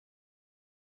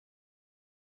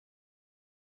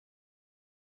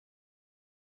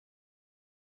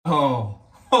Oh,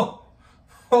 ho,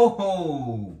 ho,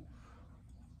 ho.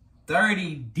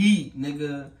 30 deep,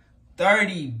 nigga.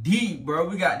 30 deep, bro.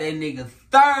 We got that nigga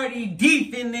 30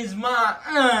 deep in this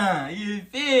mind. You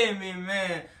feel me,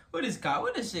 man? What is called?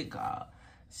 What this shit called?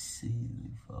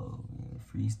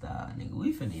 Freestyle, nigga.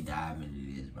 We finna dive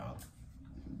into this, bro.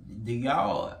 Do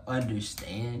y'all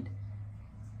understand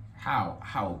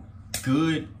how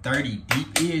good 30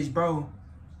 deep is, bro?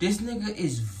 This nigga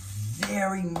is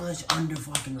very much under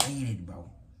fucking rated, bro.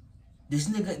 This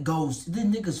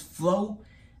nigga's flow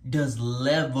does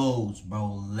levels,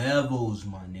 bro. Levels,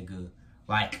 my nigga.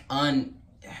 Like, I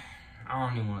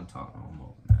don't even want to talk no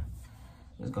more, man.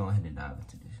 Let's go ahead and dive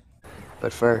into this.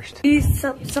 But first.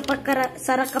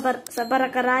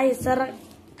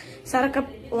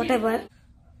 Whatever.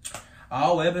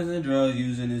 All weapons and drugs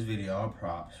used in this video are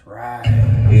props, right?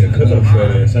 Yeah, cause I'm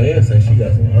saying, say she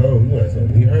got some hoes. You ain't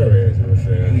something, her ass, you know what I'm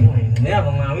saying? You ain't never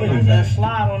lying. We gonna just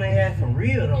slide on their ass for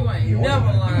real, though. You ain't never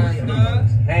lying, dog.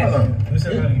 Is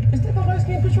that my light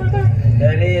skin picture right there?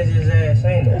 That is his ass,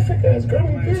 ain't it? That thick ass girl,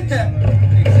 bitch. You see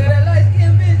that light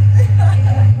skin bitch?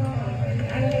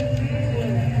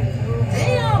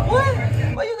 Damn,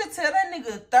 boy. Boy, you can tell that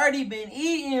nigga 30 been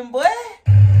eating, boy.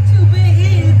 You been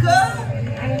eating, cuz.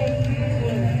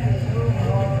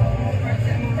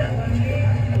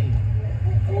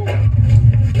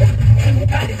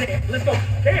 Let's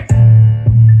go.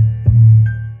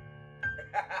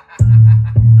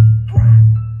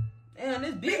 Damn,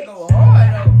 this beat go hard,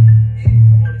 though.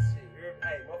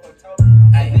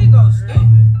 Hey, This beat go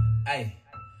stupid. hey,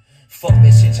 fuck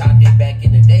that shit y'all did back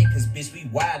in the day, cause bitch, we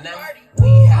wild now. We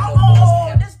ain't had no Oh,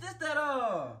 guns. this that,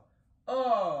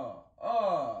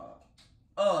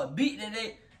 beat that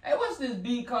they, hey, what's this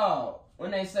beat called?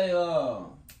 When they say,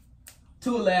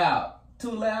 too loud.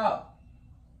 Too loud?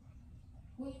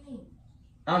 What do you mean?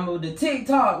 I'm with the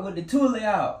TikTok with the too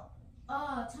loud.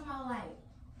 Talking about like,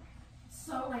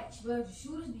 so like where the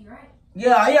shooters be, right?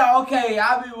 Yeah, okay,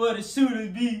 I be where the shooters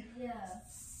be. Yeah.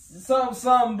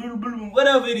 Some, blue,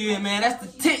 whatever it is, man.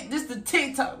 That's this the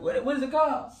TikTok. What is it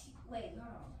called? Wait, no.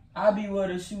 I be where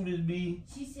the shooters be.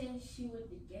 She said she with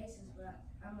the gangsters, but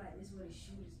I'm like, this is where the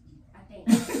shooters be. I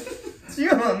think. You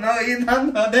don't know, you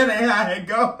don't know that ain't how it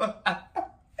go.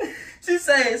 She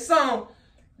said,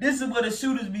 this is where the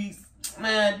shooters be.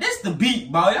 Man, this the beat,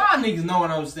 bro. Y'all niggas know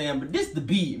what I'm saying, but this the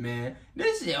beat, man.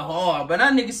 This shit hard. But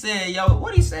that nigga said, yo,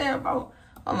 what he saying about?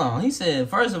 Hold on. He said,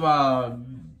 first of all,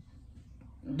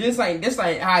 this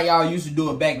ain't how y'all used to do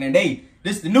it back in the day.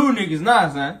 This the new niggas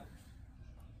now, son.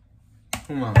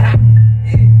 Come on.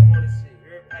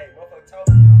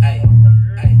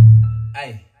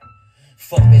 Hey,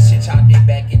 fuck that shit y'all did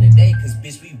back in the day, cause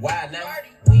bitch, we wild now.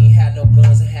 We ain't had no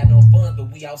guns and had no fun,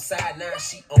 but we outside now.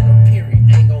 She on a period,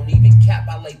 ain't gon' even cap.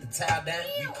 I laid the towel down.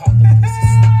 We caught the pussy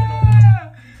sleeping on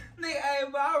my. Nigga, hey,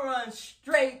 bro, I run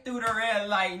straight through the red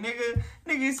light, nigga.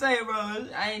 Nigga say, bro,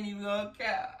 I ain't even gonna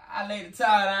cap. I lay the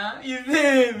towel down. You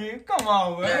feel me? Come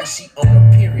on, bro. Now she on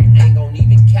a period, ain't gon'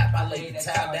 even cap. I laid the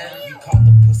towel down. We caught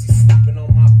the pussy sleeping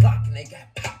on my block, and they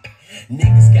got pop.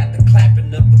 Niggas got the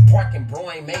clapping up the parking,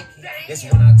 bro, ain't making. That's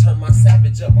when I turn my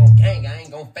savage up on gang, I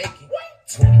ain't gon' fake it.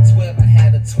 2012, I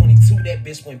had a 22, that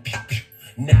bitch went pew pew.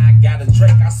 Now I got a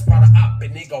Drake, I spot a op,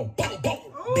 and they go boom boom.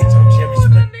 Ooh, Bitch, I'm Jerry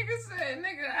Springer. that nigga said,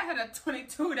 nigga, I had a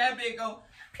 22, that bitch go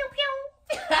pew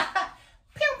pew.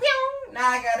 Pew pew. Now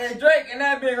I got that Drake, and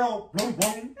that bitch go boom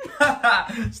boom.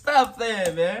 Stop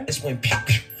playing, man. Bitch went pew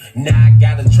pew. Now I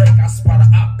got a Drake, I spot a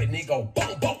op, and they go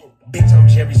boom boom. Bitch, I'm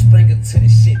Jerry Springer to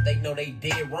this shit, they know they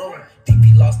dead wrong.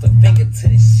 DP lost a finger to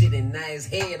this shit and now his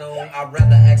head on. I'd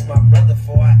rather ask my brother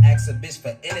before I ask a bitch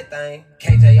for anything.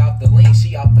 KJ off the lean,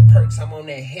 she off the perks, I'm on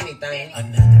that Henny thing.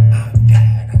 Another op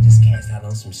died, I just cashed out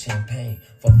on some champagne.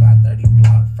 4530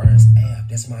 block, first Ave,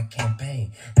 that's my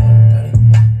campaign. 30,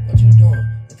 what you doing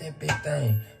with that big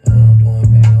thing? What I'm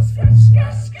doing, man, I'm flat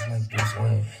slides like this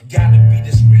one. Gotta be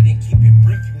discreet and keep it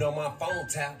brief, you know my phone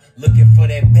tap. Looking for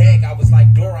that bag, I was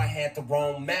like Dora, I had the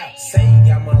wrong map. Say you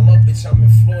got my low, bitch, I'm in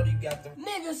Florida, you got the...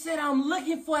 Nigga said I'm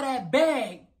looking for that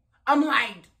bag. I'm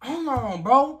like, hold on,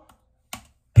 bro.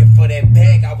 Looking for that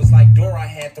bag, I was like Dora, I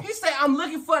had the... He said I'm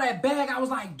looking for that bag. I was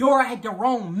like, Dora had the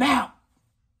wrong map.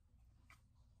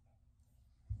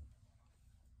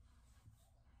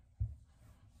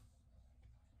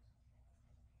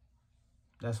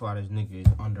 That's why this nigga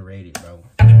is underrated, bro.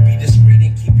 Gotta be discreet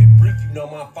and keep it brief, you know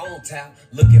my phone tap.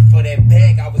 Looking for that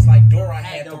bag, I was like Dora, I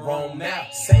had the wrong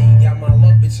map. Say you got my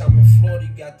low, bitch, I'm in Florida,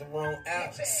 you got the wrong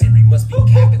app. Siri must be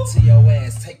capping to your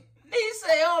ass. Take. He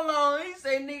say, hold on. He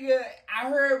say, nigga, I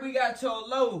heard we got your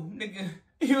low. Nigga,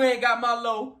 you ain't got my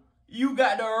low. You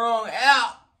got the wrong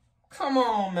app. Come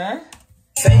on, man.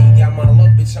 Say you got my low,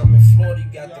 bitch, I'm in Florida,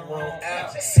 you got the wrong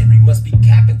app. Siri must be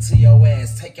capping to your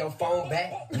ass, take your phone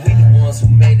back. We the ones who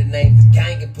made the name for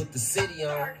gang and put the city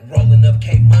on. Rolling up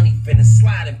K-Money, finna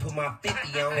slide and put my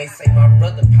 50 on. They say my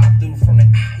brother popped through from the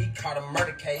he caught a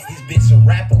murder case. This bitch a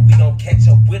rapper, we gon' catch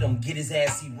up with him, get his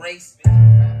ass erased.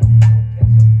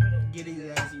 Get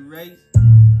his ass erased.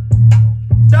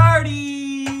 30!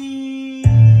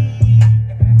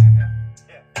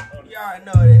 You already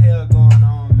know what the hell going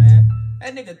on, man.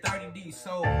 That nigga 30D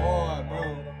so hard,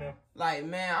 bro. Like,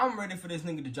 man, I'm ready for this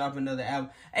nigga to drop another album.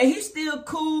 Hey, he's still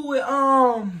cool with,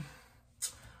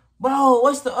 bro,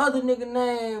 what's the other nigga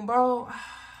name, bro?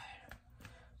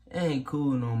 It ain't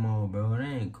cool no more, bro. It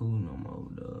ain't cool no more,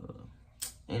 dog.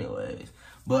 Anyways.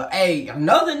 But, hey,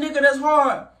 another nigga that's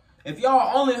hard. If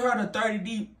y'all only heard of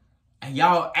 30D and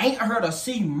y'all ain't heard of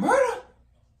C Murder,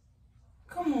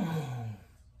 come on.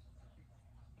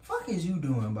 Fuck is you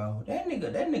doing, bro? That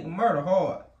nigga murder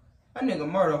hard. That nigga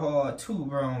murder hard too,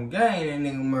 bro. On gang, that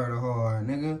nigga murder hard,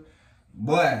 nigga.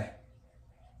 Boy.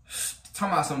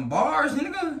 Talking about some bars,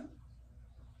 nigga.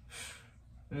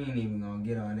 We ain't even gonna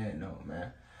get on that note,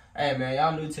 man. Hey, man,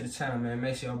 y'all new to the channel, man.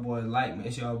 Make sure y'all boys like,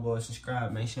 make sure y'all boys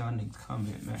subscribe, make sure y'all niggas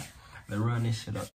comment, man. Let's run this shit up.